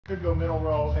could go middle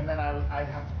row, and then I'd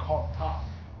have to call it top.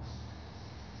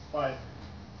 But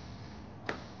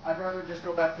I'd rather just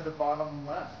go back to the bottom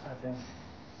left, I think.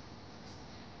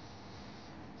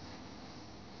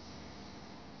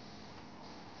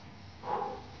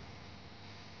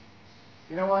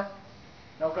 You know what?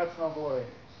 No guts, no glory.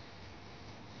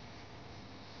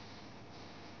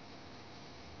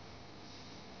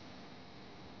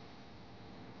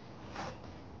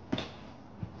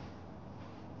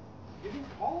 You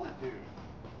didn't call it, dude.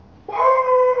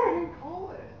 You didn't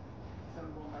call it.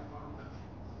 Assemble my bottom left.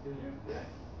 Did you? Yes.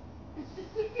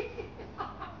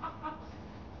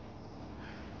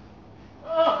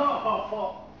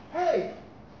 Oh, hey,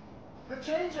 the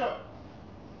changeup.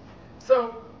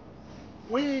 So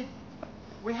we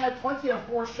had plenty of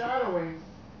foreshadowing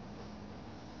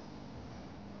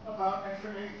about extra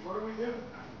innings. What do we do?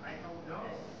 I don't know.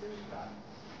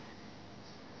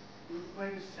 Do we play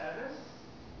the 7?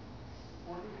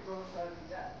 Or do we go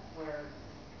 7-death, where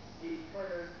each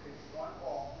player takes one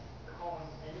ball, calling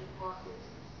any pocket,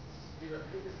 either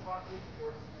pick his pocket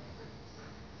or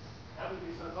that would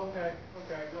be something. Okay,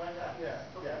 you like that?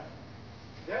 Yeah, okay.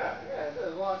 Yeah,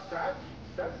 there's a lot of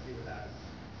strategy with that.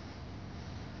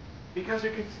 Because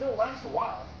it could still last a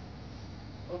while.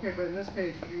 Okay, but in this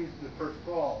case, you used the first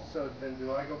ball, so then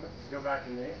do I go back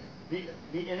and name?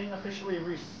 The inning officially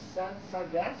resets, I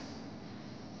guess?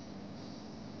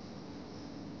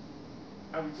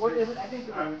 I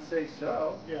would say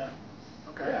so. Yeah.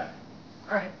 Okay. Yeah.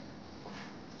 All right.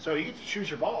 So you get to choose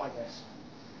your ball, I guess.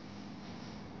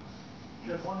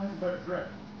 Just one has better grip.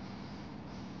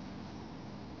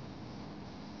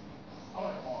 I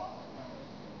like the ball.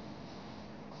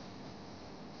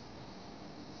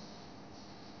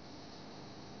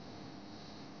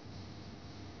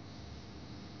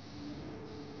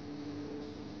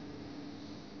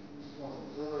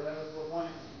 Really, that was the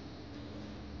point.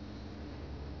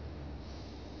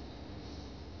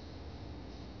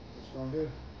 What's going to do?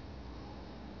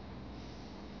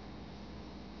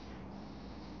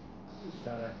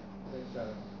 Center.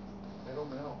 Center.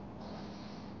 Middle.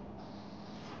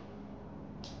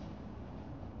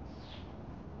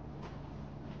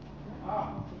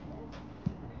 Ah.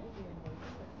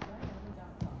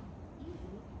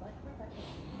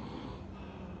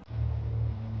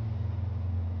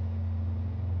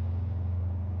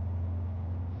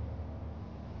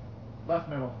 Left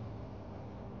middle.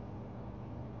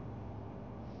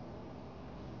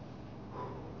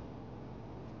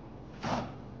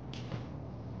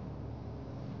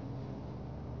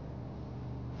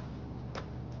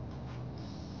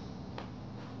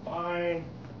 Fine.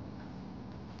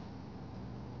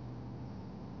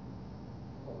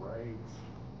 All right.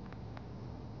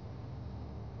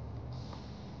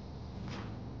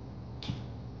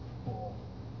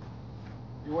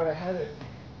 You would have had it.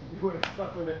 You would have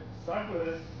stuck with it.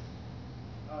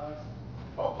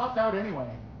 Oh, popped out anyway.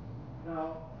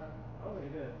 No, I don't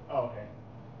think it did. Oh, okay.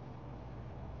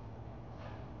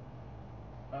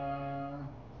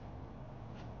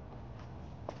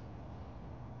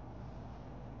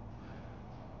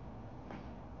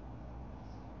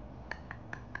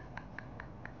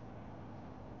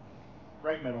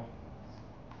 Right middle.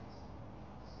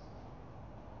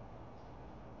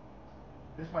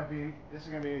 This is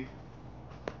going to be,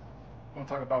 want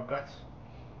to talk about guts?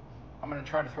 I'm going to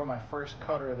try to throw my first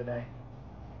cutter of the day.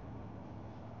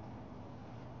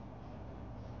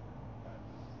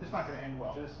 It's not going to end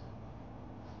well. Just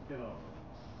get over.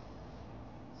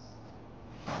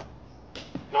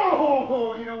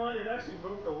 Oh, you know what? It actually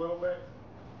moved a little bit.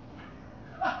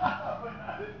 But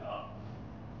not enough.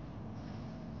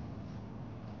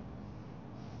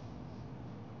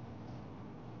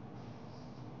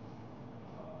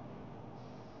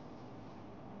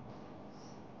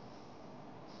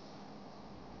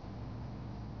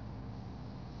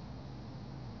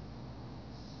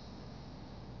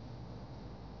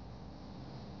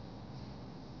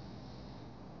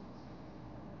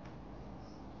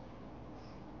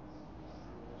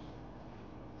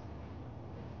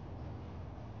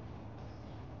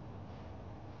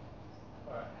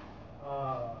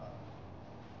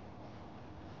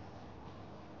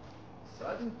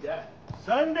 Sudden death.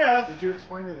 Sudden death. Did you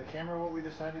explain to the camera what we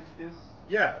decided to do?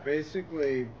 Yeah,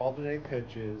 basically alternate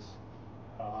pitches.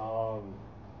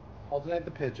 Alternate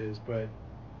the pitches, but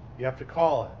you have to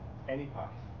call it. Any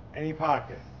pocket. Any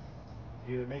pocket.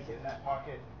 You either make it in that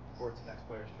pocket or it's the next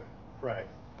player's turn. Right.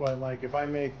 But like if I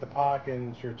make the pocket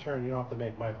and it's your turn, you don't have to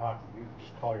make my pocket. You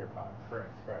just call your pocket.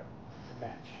 Correct. Right.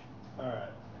 Match. Alright.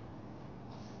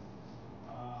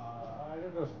 I gotta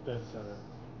go dead center.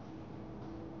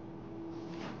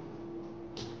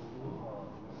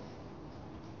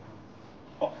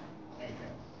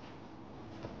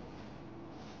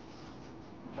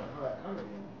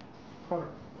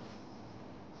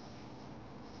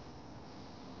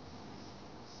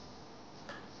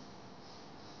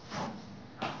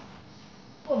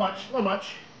 much, a little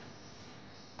much.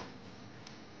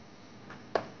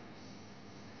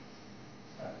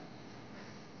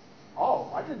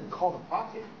 Oh, I didn't call the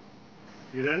pocket.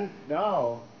 You didn't?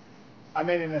 No, I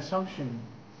made an assumption,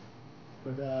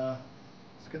 but it's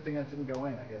a good thing that didn't go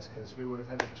in, I guess, because we would have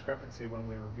had a discrepancy when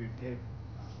we reviewed tape.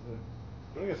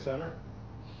 Look at center.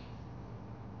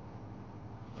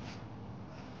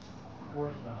 Of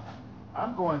course not.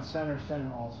 I'm going center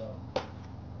also.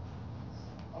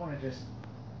 I want to just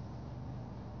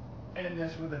end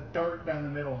this with a dart down the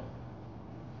middle.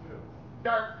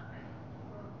 Dart.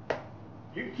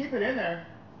 You can keep it in there.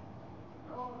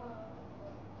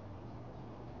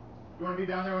 You want to be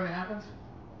down there when it happens?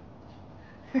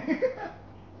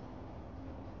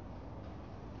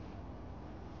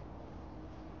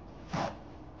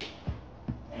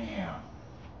 Damn.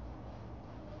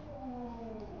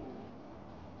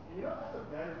 You know, that's a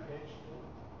better pitch, too.